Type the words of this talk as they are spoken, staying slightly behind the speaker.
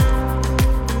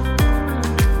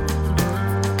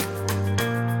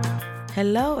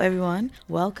Hello, everyone.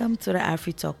 Welcome to the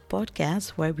AfriTalk podcast,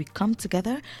 where we come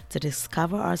together to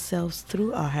discover ourselves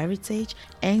through our heritage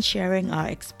and sharing our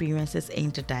experiences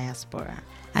in the diaspora.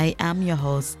 I am your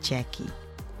host, Jackie.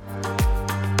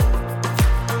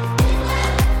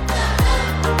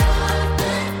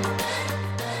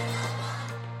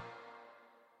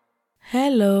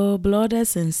 Hello,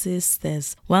 brothers and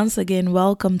sisters. Once again,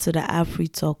 welcome to the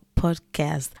AfriTalk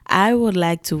podcast. I would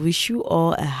like to wish you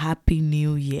all a happy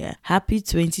new year. Happy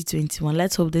 2021.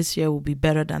 Let's hope this year will be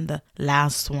better than the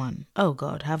last one. Oh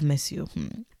God, have mercy.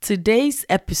 Today's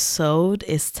episode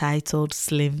is titled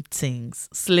Slim Things.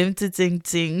 Slim to Ting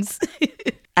Things.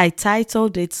 I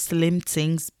titled it Slim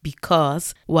Things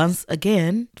because, once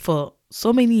again, for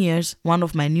so many years, one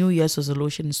of my New Year's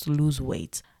resolutions is to lose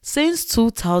weight. Since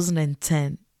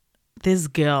 2010, this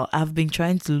girl, I've been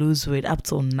trying to lose weight up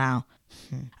till now.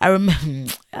 I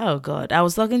remember, oh God, I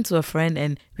was talking to a friend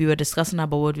and we were discussing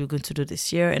about what we were going to do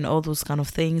this year and all those kind of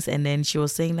things. And then she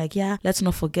was saying like, yeah, let's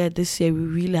not forget this year we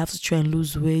really have to try and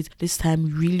lose weight. This time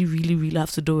we really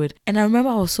have to do it. And I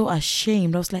remember I was so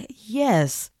ashamed. I was like,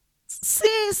 yes,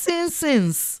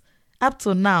 since up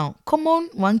till now, come on,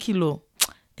 1 kilo.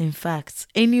 In fact,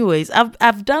 anyways,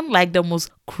 I've done like the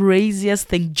most craziest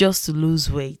thing just to lose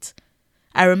weight.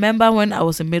 I remember when I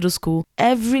was in middle school,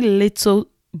 every little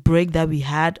break that we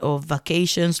had, or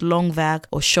vacations, long vac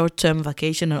or short-term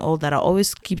vacation and all that, I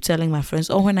always keep telling my friends,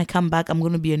 oh, when I come back, I'm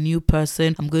going to be a new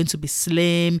person. I'm going to be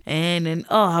slim and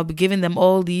I'll be giving them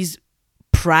all these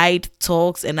pride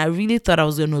talks. And I really thought I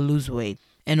was going to lose weight.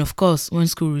 And of course, when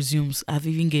school resumes, I've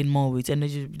even gained more weight and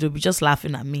they'll be just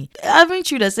laughing at me. Haven't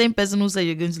you the same person who said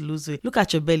you're going to lose weight? Look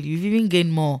at your belly. You've even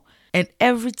gained more. And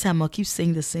every time I'll keep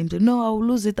saying the same thing. No, I'll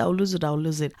lose it.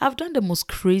 I've done the most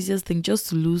craziest thing just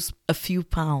to lose a few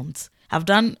pounds.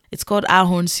 It's called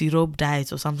ahorn syrup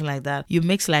diet or something like that. You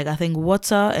mix like, I think,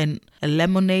 water and a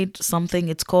lemonade, something.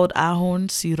 It's called ahorn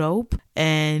syrup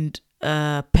and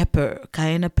pepper,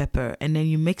 cayenne pepper, and then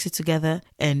you mix it together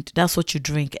and that's what you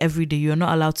drink every day. You're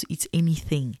not allowed to eat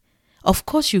anything. Of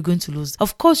course you're going to lose.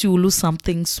 Of course you will lose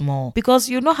something small because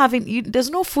you're not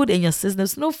there's no food in your system.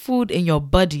 There's no food in your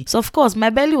body. So of course my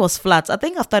belly was flat. I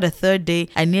think after the third day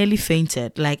I nearly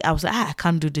fainted. Like I was like, I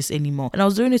can't do this anymore. And I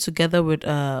was doing it together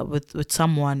with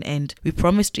someone, and we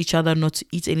promised each other not to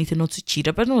eat anything, not to cheat.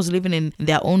 The person was living in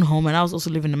their own home and I was also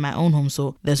living in my own home.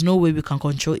 So there's no way we can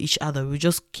control each other. We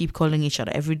just keep calling each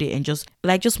other every day and just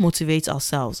motivate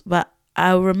ourselves. But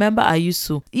I remember I used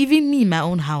to, even me in my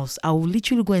own house, I would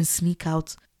literally go and sneak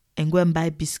out and go and buy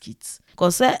biscuits.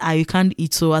 Because you can't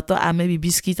eat, so I thought maybe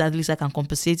biscuits, at least I can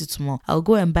compensate it tomorrow. I'll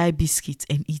go and buy biscuits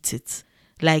and eat it.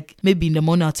 Like maybe in the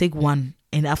morning I'll take one,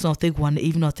 and after I'll take one, in the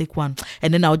evening I'll take one.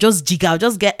 And then I'll just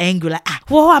get angry, like,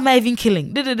 what am I even killing?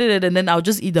 And then I'll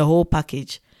just eat the whole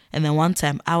package. And then one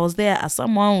time I was there, as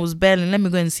someone was belling, let me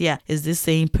go and see her. Is this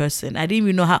same person? I didn't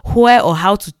even know where or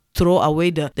how to throw away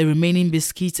the remaining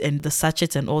biscuits and the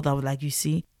sachets and all that. I was like, you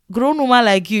see, grown woman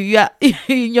like you are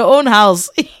in your own house.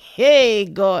 Hey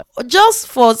God, just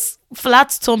for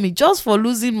flat tummy, just for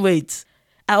losing weight.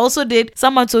 I also did,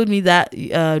 someone told me that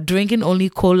drinking only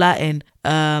cola and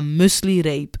muesli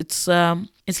rape.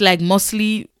 It's like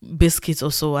muesli biscuits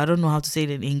or so. I don't know how to say it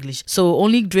in English. So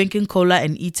only drinking cola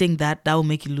and eating that will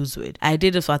make you lose weight. I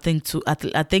did it for I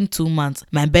think 2 months.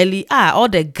 My belly, all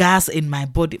the gas in my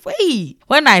body. Wait,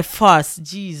 when I fast,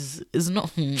 jeez, it's not.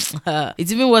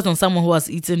 It's even worse than someone who has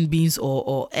eaten beans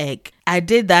or egg. I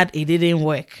did that. It didn't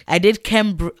work. I did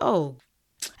Cambridge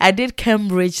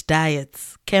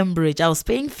diets. I was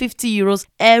paying 50 euros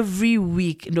every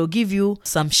week. They'll give you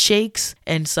some shakes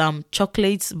and some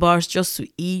chocolates bars just to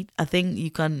eat. I think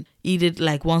you can eat it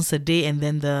like once a day, and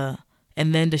then the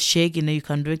shake, you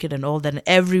can drink it and all that. And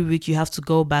every week you have to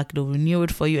go back. They'll renew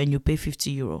it for you and you pay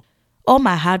 50 euro. All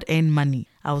my hard-earned money.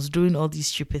 I was doing all these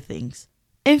stupid things.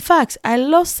 In fact, I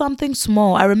lost something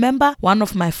small. I remember one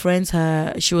of my friends,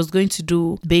 she was going to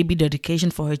do baby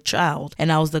dedication for her child,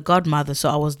 and I was the godmother. So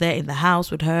I was there in the house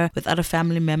with her, with other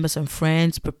family members and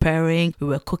friends, preparing. We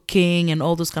were cooking and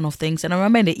all those kind of things. And I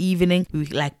remember in the evening, we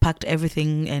packed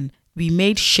everything and we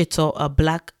made shito, a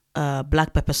black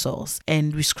pepper sauce,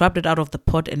 and we scrubbed it out of the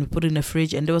pot and we put it in the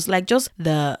fridge, and there was just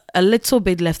a little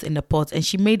bit left in the pot. And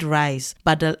she made rice,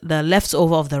 but the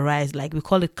leftover of the rice, we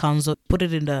call it kanzo, put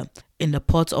it in the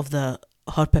pot of the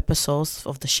hot pepper sauce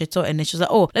of the shito. And then she was like,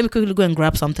 oh, let me quickly go and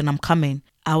grab something, I'm coming.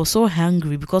 I was so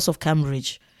hungry because of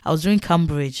Cambridge. I was doing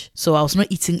Cambridge, so I was not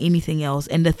eating anything else.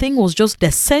 And the thing was just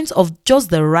the sense of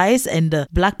just the rice and the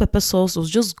black pepper sauce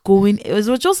was just going, it was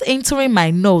just entering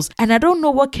my nose. And I don't know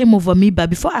what came over me,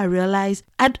 but before I realized,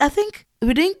 I think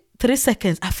within 3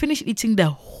 seconds, I finished eating the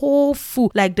whole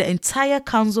food, like the entire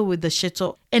council with the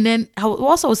shito. And then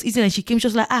whilst I was eating and she came, she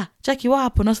was like, Jackie, what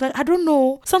happened? I was like, I don't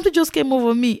know. Something just came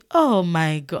over me. Oh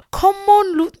my God. Come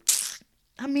on, look.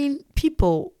 I mean,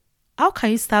 people, how can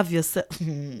you starve yourself?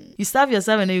 You starve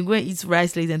yourself and then you go and eat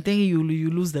rice later and thinking you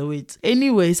lose the weight.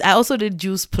 Anyways, I also did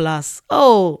Juice Plus.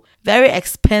 Oh, very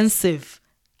expensive.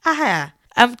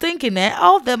 I'm thinking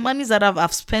all the monies that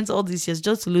I've spent all these years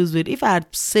just to lose weight, if I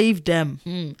had saved them,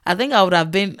 I think I would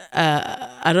have been,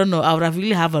 I don't know, I would have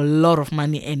really have a lot of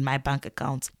money in my bank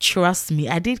account. Trust me,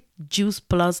 I did Juice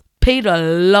Plus, paid a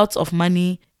lot of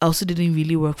money. I also didn't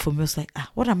really work for me. I was like,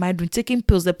 what am I doing? Taking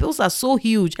pills. The pills are so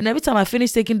huge. And every time I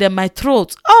finish taking them, my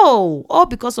throat, all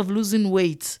because of losing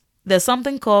weight. There's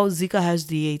something called Zika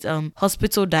HD8,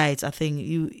 hospital diet. I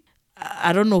think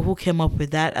I don't know who came up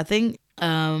with that. I think,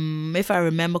 if I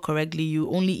remember correctly, you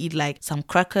only eat like some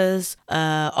crackers,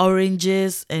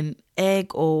 oranges, and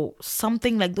egg or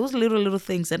something like those little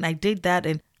things. And I did that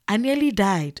and I nearly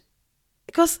died.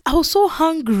 Because I was so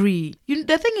hungry.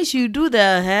 The thing is, you do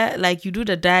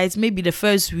the diet, maybe the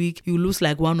first week, you lose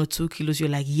like 1 or 2 kilos. You're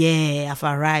like, yeah, I've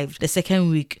arrived. The second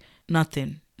week,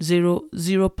 nothing.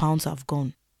 0 pounds have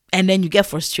gone. And then you get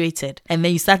frustrated. And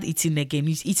then you start eating again.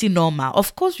 You're eating normal.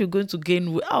 Of course, you're going to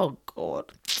gain weight. Oh,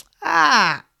 God.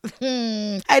 I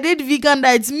did vegan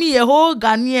diet. Me, a whole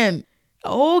Ghanaian. A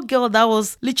whole girl that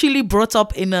was literally brought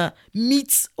up in a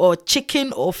meat or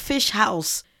chicken or fish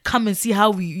house. Come and see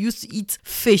how we used to eat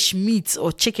fish, meat,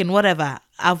 or chicken, whatever.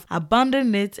 I've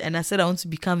abandoned it and I said I want to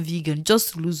become vegan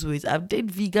just to lose weight. I've did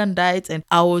vegan diet and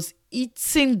I was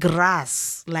eating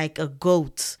grass like a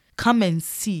goat. Come and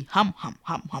see. Hum.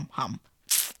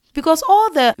 Because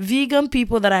all the vegan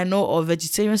people that I know or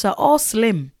vegetarians are all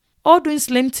slim. All doing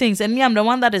slim things. And me, I'm the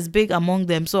one that is big among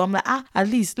them. So I'm like, at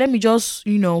least let me just,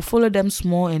 follow them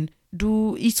small and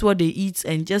eat what they eat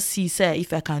and just see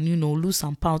if I can lose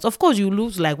some pounds. Of course you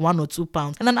lose like 1 or 2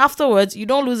 pounds and then afterwards you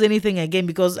don't lose anything again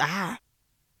because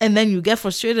and then you get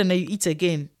frustrated and then you eat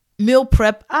again. Meal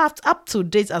prep, up to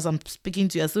date as I'm speaking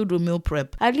to you, I still do meal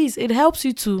prep. At least it helps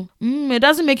you to it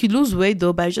doesn't make you lose weight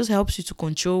though, but it just helps you to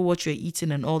control what you're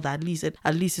eating and all that. At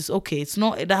least it's okay.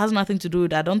 It has nothing to do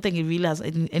with, I don't think it really has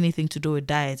anything to do with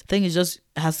diet. I think it just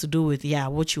has to do with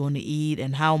what you want to eat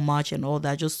and how much and all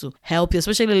that, just to help you,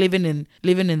 especially living in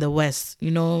the West.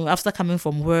 After coming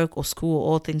from work or school,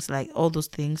 all things like all those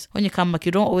things, when you come back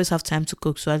you don't always have time to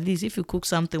cook. So at least if you cook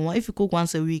something, if you cook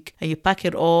once a week and you pack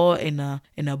it all in a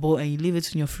bowl and you leave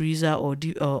it in your freezer or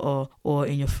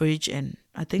in your fridge, and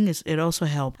I think it also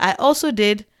helped. I also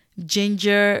did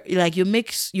ginger, like you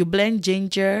blend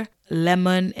ginger,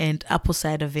 lemon and apple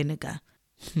cider vinegar.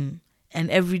 And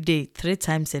every day, 3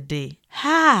 times a day.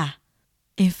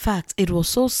 In fact, it was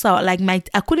so sour. Like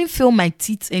I couldn't feel my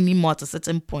teeth anymore at a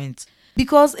certain point.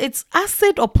 Because it's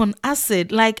acid upon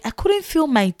acid. Like I couldn't feel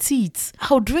my teeth.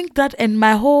 I'll drink that and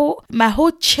my whole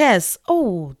chest.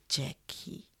 Oh,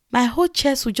 Jackie. My whole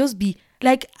chest would just be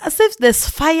like as if there's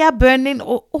fire burning. And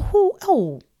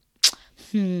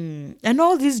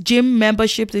all these gym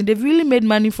memberships, and they've really made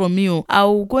money from me.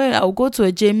 I'll go to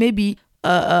a gym, maybe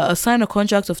sign a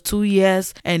contract of 2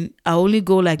 years, and I only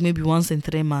go like maybe once in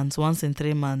 3 months.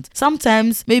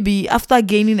 Sometimes maybe after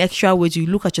gaining extra weight, you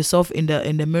look at yourself in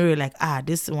the mirror like,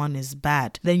 this one is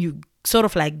bad. Then you sort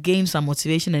of like gain some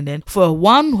motivation, and then for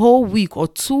 1 whole week or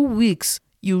 2 weeks,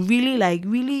 you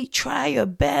really try your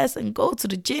best and go to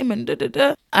the gym and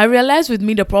I realized with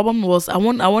me the problem was I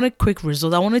wanted quick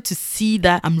results. I wanted to see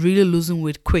that I'm really losing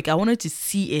weight quick. I wanted to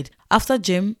see it. After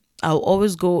gym, I'll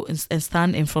always go and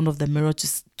stand in front of the mirror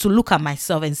to look at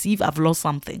myself and see if I've lost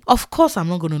something. Of course, I'm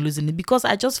not going to lose it because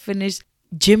I just finished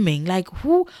gymming. Like,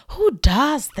 who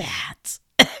does that?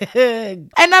 And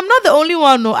I'm not the only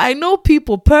one. No, I know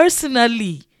people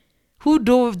personally who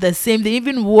do the same thing,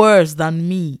 even worse than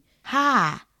me.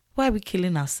 Why are we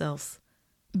killing ourselves?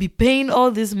 Be paying all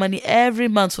this money every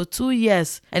month for 2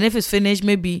 years, and if it's finished,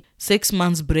 maybe 6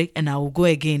 months break, and I will go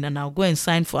again, and I'll go and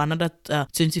sign for another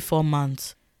 24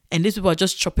 months. And these people are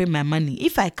just chopping my money.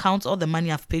 If I count all the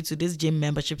money I've paid to these gym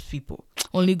memberships people,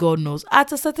 only God knows.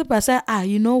 At a certain point, I say,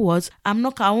 you know what? I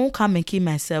won't come and kill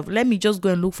myself. Let me just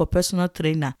go and look for personal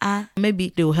trainer.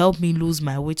 Maybe they will help me lose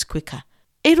my weight quicker.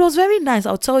 It was very nice.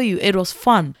 I'll tell you, it was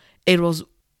fun. It was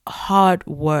hard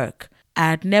work. I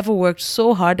had never worked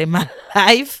so hard in my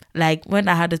life. Like when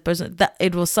I had this person, that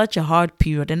it was such a hard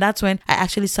period. And that's when I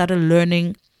actually started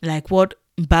learning like what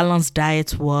balanced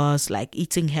diet was, like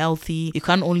eating healthy. You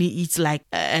can't only eat like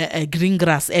a green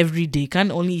grass every day. You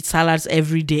can't only eat salads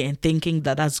every day and thinking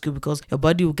that that's good, because your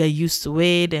body will get used to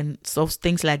it and stuff,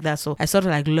 things like that. So I sort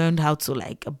of like learned how to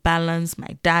like balance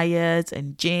my diet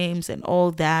and gyms and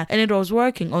all that, and it was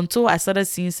working until I started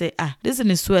seeing, say, this thing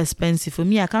is too expensive for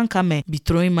me. I can't come and be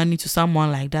throwing money to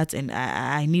someone like that, and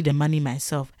I need the money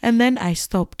myself. And then I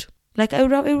stopped. Like it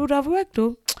would have worked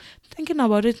though. Thinking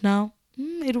about it now,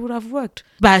 it would have worked.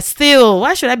 But still,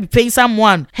 why should I be paying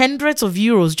someone hundreds of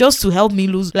euros just to help me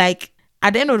lose? Like,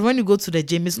 at the end of it, when you go to the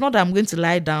gym, it's not that I'm going to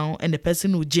lie down and the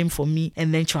person will gym for me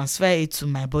and then transfer it to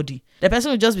my body. The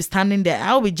person will just be standing there.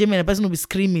 I'll be gymming and the person will be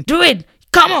screaming, do it!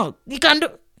 Come on! You can do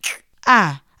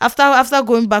it! After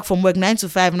going back from work 9 to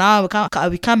 5, now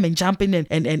we come and jumping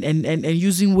and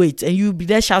using weight, and you be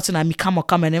there shouting at me, come on,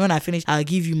 and then when I finish, I'll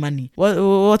give you money.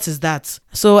 What is that?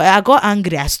 So I got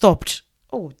angry. I stopped.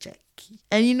 Oh, Jackie.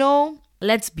 And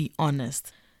let's be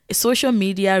honest. Social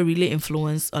media really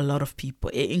influenced a lot of people,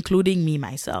 including me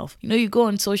myself. You go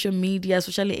on social media,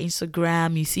 especially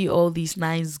Instagram, you see all these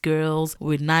nice girls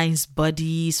with nice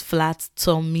bodies, flat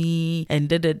tummy,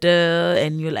 and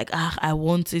and you're like, I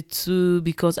want it too,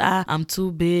 because I'm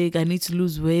too big, I need to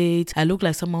lose weight, I look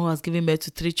like someone who has given birth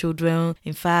to 3 children,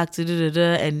 in fact,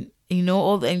 and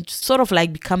and sort of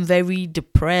like become very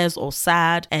depressed or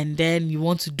sad, and then you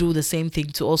want to do the same thing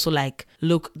to also like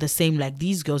look the same like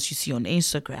these girls you see on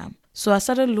Instagram. So I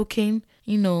started looking,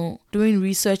 doing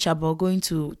research about going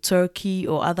to Turkey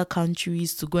or other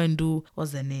countries to go and do,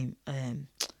 what's the name?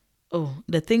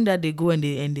 The thing that they go and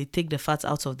they take the fat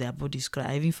out of their bodies.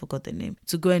 I even forgot the name.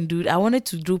 To go and do it. I wanted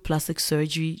to do plastic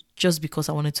surgery just because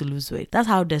I wanted to lose weight. That's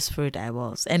how desperate I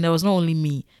was. And there was not only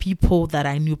me. People that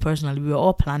I knew personally, we were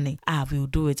all planning. We'll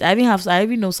do it. I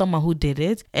even know someone who did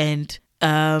it, and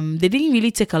they didn't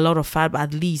really take a lot of fat, but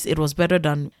at least it was better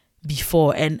than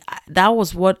before. And that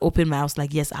was what opened my eyes,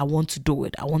 like, yes, I want to do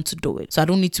it. So I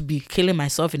don't need to be killing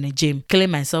myself in the gym, killing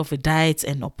myself with diets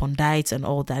and upon diets and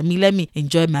all that. Let me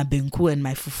enjoy my benku and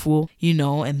my fufu,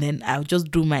 and then I'll just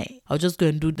go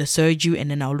and do the surgery, and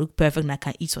then I'll look perfect and I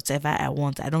can eat whatever I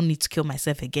want. I don't need to kill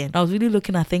myself again. I was really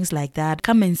looking at things like that.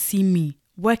 Come and see me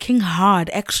working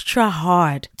hard, extra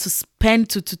hard, to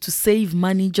spend to save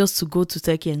money just to go to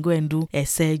Turkey and go and do a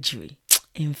surgery.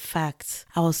 In fact,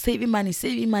 I was saving money,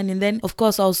 and then of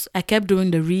course I kept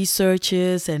doing the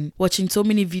researches and watching so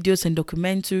many videos and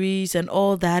documentaries and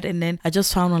all that, and then I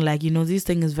just found out, like, this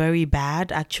thing is very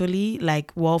bad actually.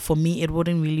 Like, well, for me it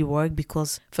wouldn't really work,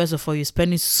 because first of all, you're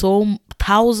spending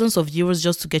thousands of euros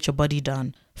just to get your body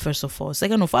done. First of all.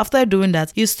 Second of all, after doing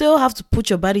that, you still have to put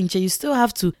your body in check. You still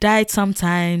have to diet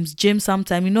sometimes, gym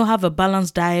sometimes, have a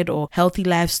balanced diet or healthy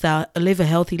lifestyle, live a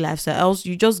healthy lifestyle, else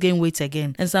you just gain weight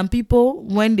again. And some people,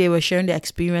 when they were sharing their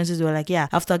experiences, they were like,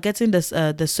 after getting this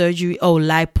the surgery,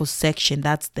 liposuction,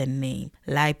 that's the name.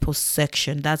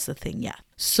 Liposuction, that's the thing,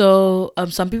 So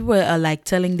some people were like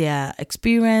telling their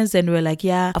experience, and were like,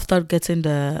 after getting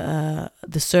the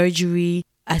surgery,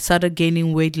 I started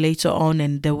gaining weight later on,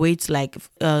 and the weight,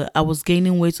 I was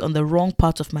gaining weight on the wrong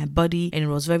part of my body, and it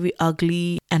was very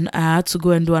ugly, and I had to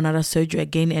go and do another surgery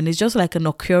again, and it's just like an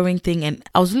occurring thing, and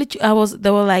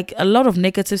there were like a lot of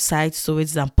negative sides to it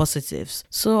than positives.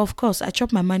 So of course I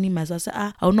chopped my money myself. I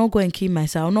said, I'll not go and kill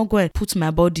myself. I'll not go and put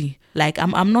my body, like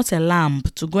I'm not a lamb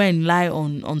to go and lie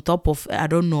on top of, I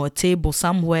don't know, a table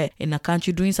somewhere in a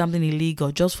country doing something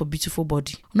illegal just for beautiful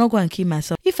body. I'm not going to kill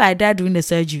myself. If I die during the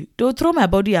surgery, they'll throw my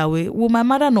body away. Will my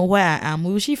mother know where I am?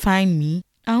 Will she find me?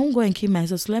 I won't go and kill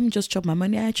myself. So let me just chop my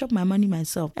money. I chop my money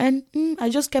myself. And I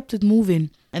just kept it moving.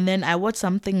 And then I watched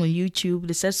something on YouTube.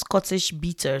 They said Scottish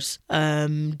bitters.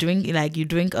 You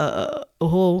drink a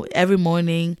whole every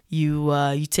morning.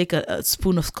 You take a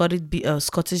spoon of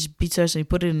Scottish bitters and you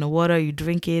put it in the water. You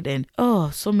drink it, and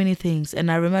so many things.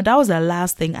 And I remember that was the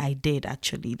last thing I did,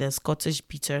 actually, the Scottish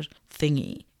bitter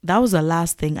thingy. That was the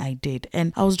last thing I did.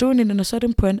 And I was doing it in a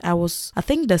certain point. I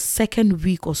think the second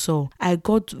week or so, I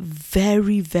got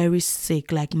very, very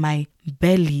sick. Like my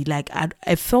belly, like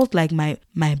I felt like my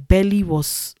belly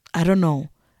was, I don't know,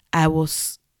 I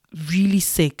was really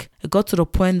sick. It got to the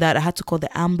point that I had to call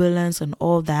the ambulance and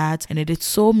all that. And I did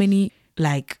so many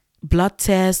like blood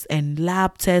tests and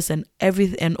lab tests and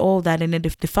everything and all that. And then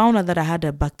they found out that I had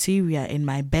a bacteria in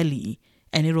my belly.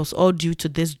 And it was all due to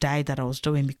this diet that I was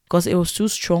doing, because it was too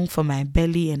strong for my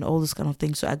belly and all this kind of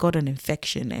thing. So I got an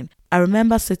infection. And I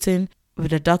remember sitting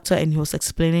with the doctor, and he was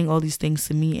explaining all these things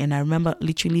to me. And I remember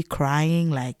literally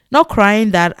crying, like, not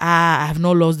crying that I have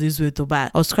not lost this weight,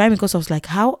 but I was crying because I was like,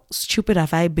 how stupid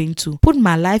have I been to put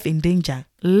my life in danger?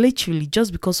 Literally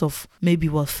just because of maybe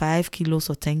 5 kilos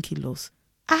or 10 kilos.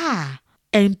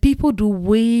 And people do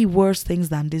way worse things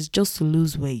than this just to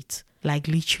lose weight. Like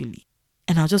literally.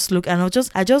 And I'll just look and I'll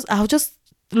just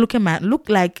look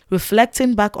like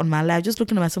reflecting back on my life, just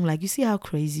looking at myself like, you see how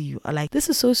crazy you are. Like, this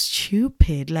is so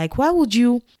stupid. Like, why would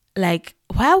you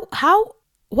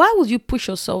push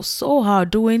yourself so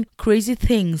hard doing crazy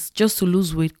things just to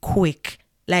lose weight quick?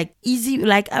 Like easy,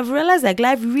 like I've realized like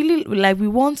life really, like we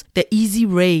want the easy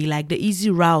way, like the easy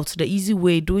route, the easy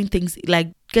way, doing things,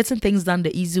 like getting things done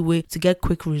the easy way to get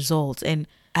quick results. And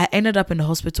I ended up in the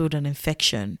hospital with an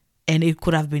infection, and it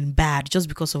could have been bad just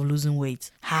because of losing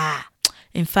weight.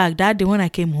 In fact, that day when I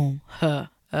came home,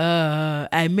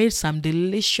 I made some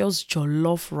delicious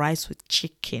jollof rice with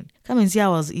chicken. Come and see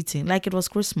how I was eating, like it was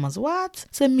Christmas. What?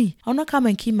 Say me, I'll not come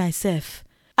and kill myself.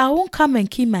 I won't come and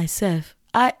kill myself.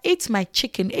 I ate my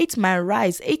chicken, ate my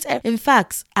rice, in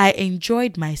fact, I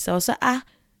enjoyed myself. So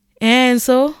and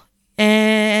so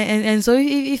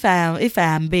if I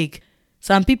am big,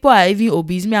 some people are even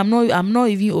obese. Me, I'm not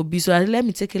even obese. So let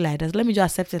me take it like that. Let me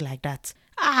just accept it like that.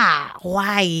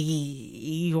 Why?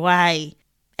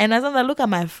 And as I look at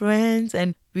my friends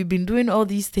and we've been doing all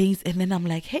these things, and then I'm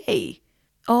like, hey,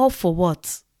 all for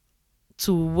what?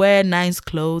 To wear nice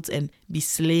clothes and be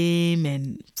slim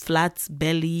and flat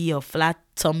belly or flat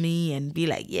tummy and be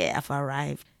like, yeah, I've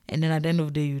arrived. And then at the end of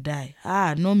the day, you die.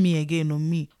 No me again, no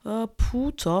me.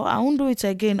 Puto, I won't do it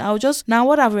again. Now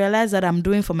what I've realized that I'm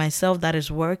doing for myself that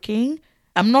is working,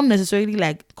 I'm not necessarily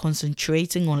like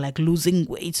concentrating on like losing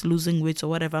weight or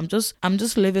whatever. I'm just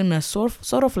living a sort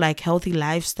of like healthy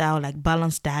lifestyle, like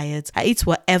balanced diet. I eat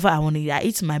whatever I want to eat. I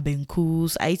eat my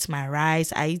benkus, I eat my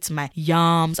rice, I eat my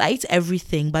yams, I eat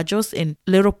everything, but just in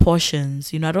little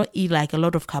portions. I don't eat like a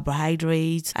lot of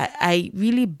carbohydrates. I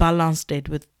really balanced it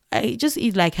with, I just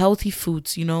eat like healthy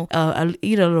foods, I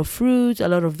eat a lot of fruit, a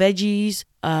lot of veggies.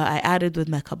 I added with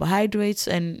my carbohydrates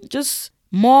and just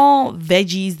more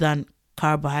veggies than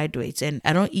carbohydrates. And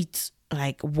I don't eat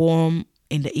like warm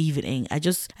in the evening. I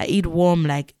eat warm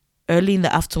like early in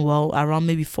the afternoon, well, around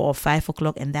maybe 4 or 5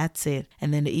 o'clock, and that's it.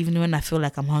 And then the evening when I feel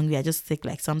like I'm hungry, I just take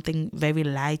like something very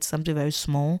light, something very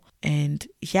small. And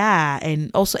yeah,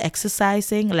 and also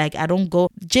exercising. Like I don't go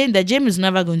gym. The gym is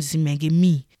never going to see me again.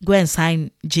 Me go and sign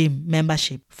gym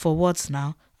membership for what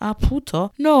now?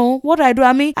 Puto. No, what I do,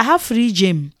 I have free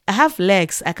gym. I have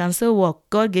legs. I can still walk.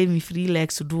 God gave me free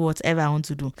legs to do whatever I want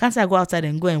to do. Can't I go outside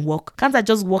and go and walk? Can't I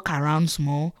just walk around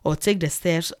small or take the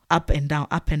steps up and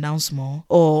down small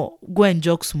or go and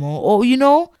jog small? Or,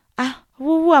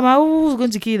 who am I? Who's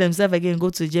going to kill themselves again and go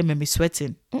to the gym and be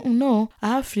sweating? No, I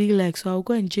have free legs, so I'll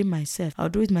go and gym myself. I'll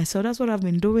do it myself. That's what I've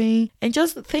been doing. And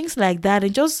just things like that,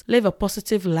 and just live a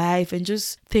positive life and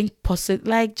just think positive,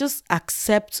 like just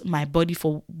accept my body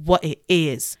for what it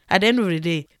is. At the end of the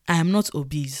day, I am not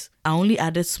obese. I only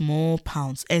added small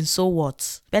pounds. And so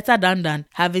what? Better than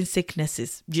having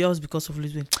sicknesses just because of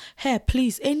losing. Hey,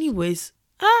 please, anyways,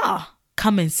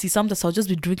 come and see. Sometimes I'll just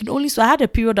be drinking only. So I had a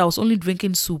period I was only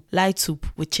drinking soup, light soup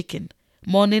with chicken,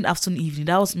 morning, afternoon, evening.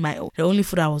 That was the only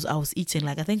food I was eating,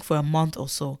 like I think for a month or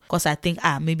so. Because I think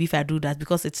maybe if I do that,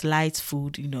 because it's light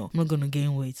food, I'm not gonna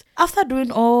gain weight. After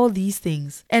doing all these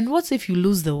things, and what if you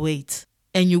lose the weight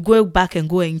and you go back and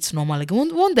go and eat normal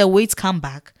again? Won't the weight come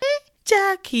back?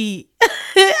 Jackie,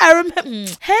 I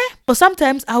remember. But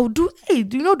sometimes I'll do.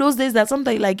 Those days that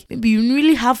sometimes like maybe you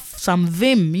really have some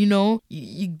vim. You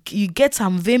get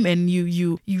some vim and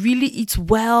you really eat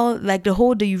well. Like the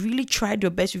whole day, you really tried your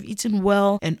best. You've eaten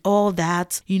well and all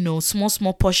that.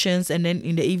 Small portions, and then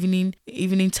in the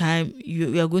evening time,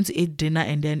 you are going to eat dinner,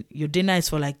 and then your dinner is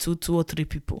for like two or three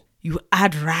people. You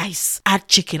add rice, add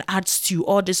chicken, add stew,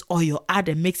 all this oil, add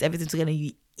and mix everything together. And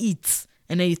you eat.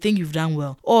 And then you think you've done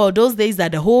well. Or those days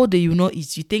that the whole day you will not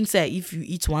eat. You think that if you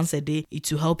eat once a day, it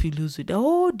will help you lose weight. The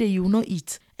whole day you will not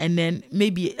eat. And then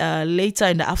maybe later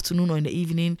in the afternoon or in the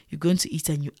evening, you're going to eat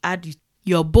and you add it.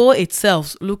 Your bowl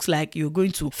itself looks like you're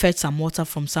going to fetch some water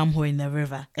from somewhere in the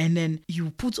river. And then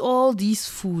you put all these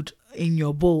food in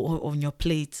your bowl or on your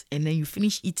plate. And then you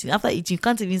finish eating. After eating, you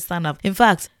can't even stand up. In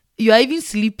fact, you are even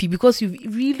sleepy because you've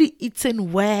really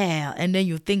eaten well. And then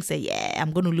you think,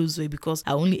 I'm going to lose weight because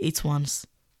I only ate once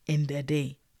in the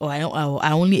day. Or I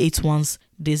only ate once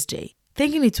this day.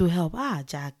 Thinking it will help.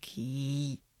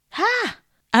 Jackie.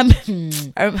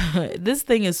 This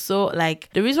thing is so like,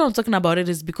 the reason I'm talking about it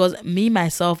is because me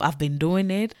myself, I've been doing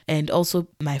it, and also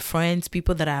my friends,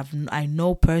 people that I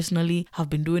know personally, have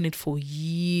been doing it for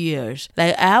years.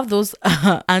 Like I have those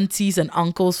aunties and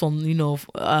uncles from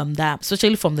that,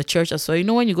 especially from the church as well.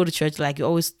 When you go to church, like you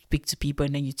always speak to people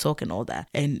and then you talk and all that,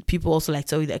 and people also like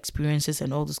tell you the experiences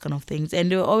and all those kind of things,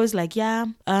 and they're always like, yeah,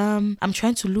 I'm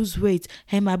trying to lose weight.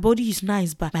 Hey, my body is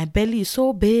nice, but my belly is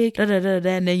so big. Da, da, da, da.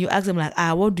 And then you ask them like,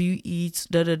 what do you eat?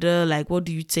 Da, da, da. Like, what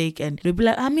do you take? And they'll be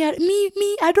like,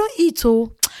 me, I don't eat.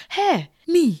 Oh, hey,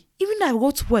 me, even I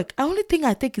go to work, the only thing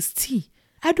I take is tea.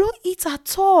 I don't eat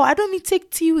at all. I don't even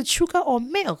take tea with sugar or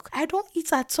milk. I don't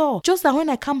eat at all. Just that when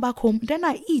I come back home, then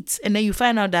I eat. And then you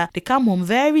find out that they come home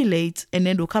very late, and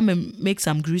then they'll come and make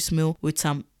some grease meal with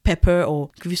some pepper,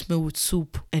 or grease meal with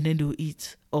soup, and then they'll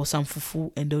eat. Or some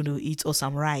fufu, and then they'll eat, or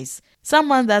some rice.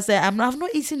 Someone that said, I've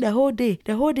not eaten the whole day.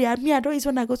 I don't eat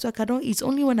when I go to work. I don't eat.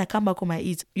 Only when I come back home, I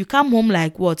eat. You come home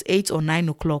like 8 or 9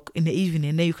 o'clock in the evening,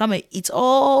 and then you come and eat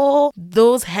all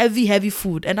those heavy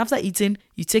food. And after eating,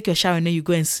 you take your shower and then you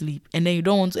go and sleep. And then you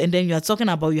don't want to, and then you are talking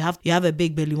about you have a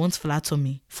big belly, you want flat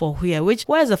tummy. For where?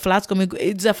 Where is the flat coming?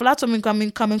 It's a flat tummy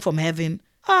coming from heaven.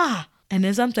 And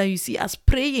then sometimes you see us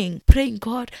praying,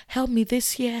 God, help me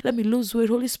this year. Let me lose weight.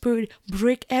 Holy Spirit,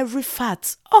 break every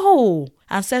fat.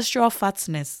 Ancestral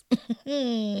fatness.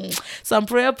 Some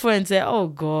prayer points say, oh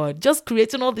God, just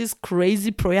creating all these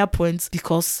crazy prayer points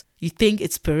because you think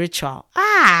it's spiritual.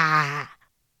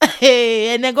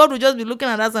 Hey, and then God will just be looking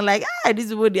at us and like, this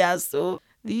is what they are. So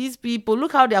these people,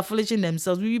 look how they are foolishing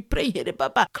themselves. We pray here,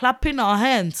 Papa, clapping our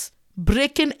hands,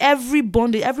 breaking every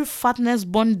bondage, every fatness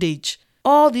bondage.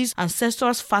 All these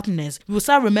ancestors' fatness, we will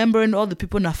start remembering all the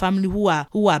people in our family who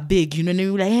are big, and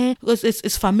then we're like, because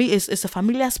it's a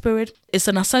familiar spirit, it's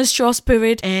an ancestral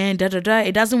spirit, and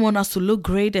it doesn't want us to look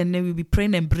great, and then we'll be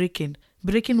praying and breaking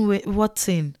what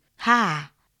sin?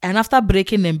 And after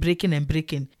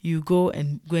breaking, you go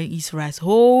and eat rice,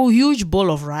 whole huge bowl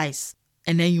of rice,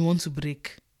 and then you want to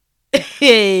break.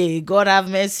 Hey, God have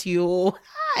mercy,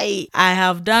 I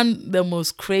have done the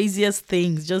most craziest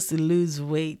things just to lose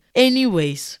weight.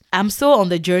 Anyways, I'm still on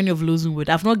the journey of losing weight.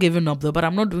 I've not given up though, but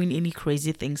I'm not doing any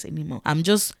crazy things anymore. I'm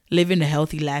just living a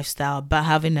healthy lifestyle, but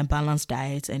having a balanced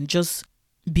diet and just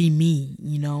be me,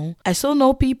 I still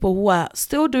know people who are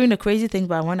still doing the crazy things,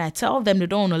 but when I tell them, they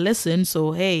don't want to listen.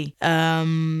 So, hey,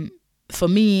 for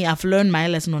me, I've learned my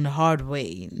lesson on the hard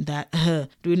way that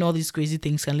doing all these crazy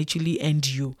things can literally end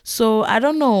you. So I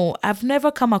don't know. I've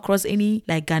never come across any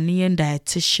like Ghanaian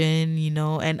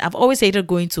dietitian, and I've always hated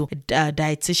going to a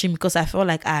dietitian because I feel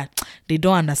like they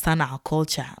don't understand our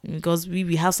culture, because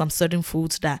we have some certain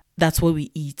foods that's what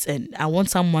we eat, and I want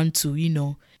someone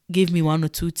to, give me 1 or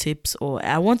 2 tips, or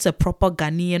I want a proper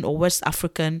Ghanaian or West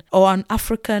African or an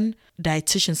African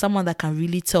dietitian, someone that can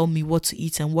really tell me what to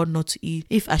eat and what not to eat.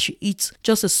 If I should eat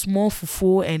just a small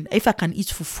fufu, and if I can eat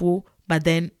fufu, but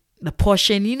then the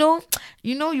portion, you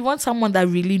want someone that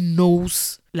really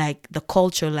knows like the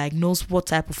culture, like knows what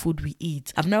type of food we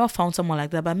eat. I've never found someone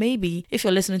like that, but maybe if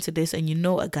you're listening to this and you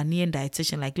know a Ghanaian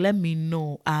dietitian, like let me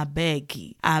know. I beg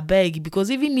you, because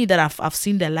even me that I've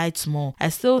seen the lights more, I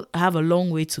still have a long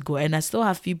way to go, and I still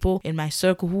have people in my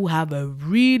circle who have a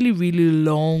really, really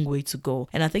long way to go.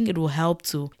 And I think it will help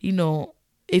to,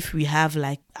 if we have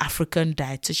like African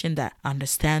dietitian that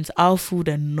understands our food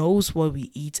and knows what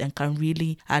we eat and can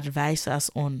really advise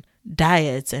us on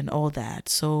diets and all that.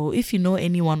 So if you know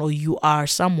anyone, or you are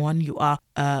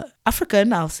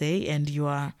African, I'll say, and you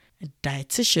are a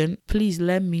dietitian, please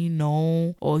let me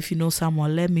know. Or if you know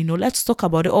someone, let me know. Let's talk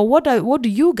about it. Or what do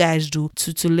you guys do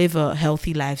to live a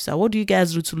healthy lifestyle? What do you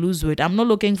guys do to lose weight? I'm not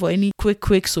looking for any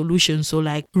quick solutions. So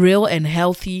like real and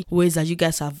healthy ways that you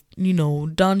guys have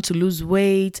done to lose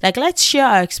weight. Like, let's share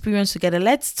our experience together.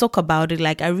 Let's talk about it.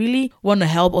 Like, I really want to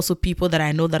help also people that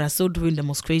I know that are still doing the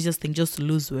most craziest thing just to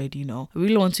lose weight. I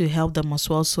really want to help them as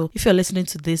well. So if you're listening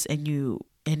to this and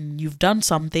you've done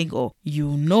something, or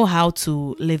you know how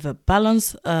to live a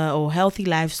balanced or healthy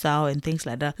lifestyle and things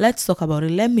like that, let's talk about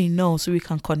it. Let me know so we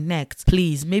can connect.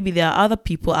 Please, maybe there are other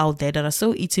people out there that are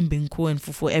still eating binko and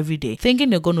fufu every day,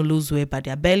 thinking they're going to lose weight, but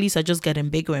their bellies are just getting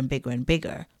bigger and bigger and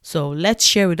bigger. So let's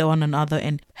share with one another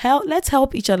and let's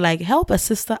help each other, like help a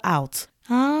sister out.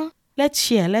 Let's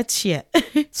share.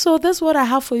 So that's what I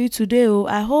have for you today.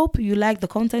 I hope you like the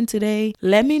content today.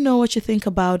 Let me know what you think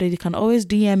about it. You can always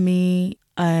DM me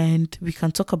and we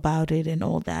can talk about it and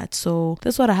all that. So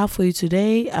that's what I have for you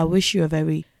today. I wish you a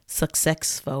very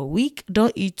successful week.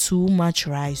 Don't eat too much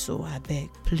rice, I beg.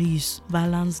 Please,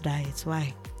 balanced diet.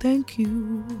 Why? Thank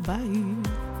you. Bye.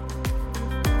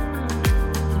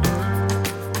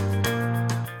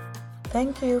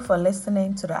 Thank you for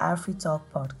listening to the Afri Talk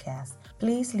podcast.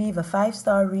 Please leave a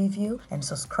 5-star review and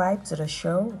subscribe to the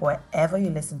show wherever you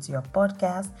listen to your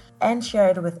podcast and share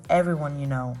it with everyone you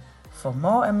know. For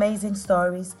more amazing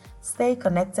stories, stay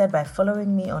connected by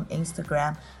following me on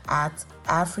Instagram at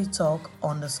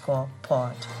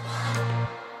AfriTalk_pod.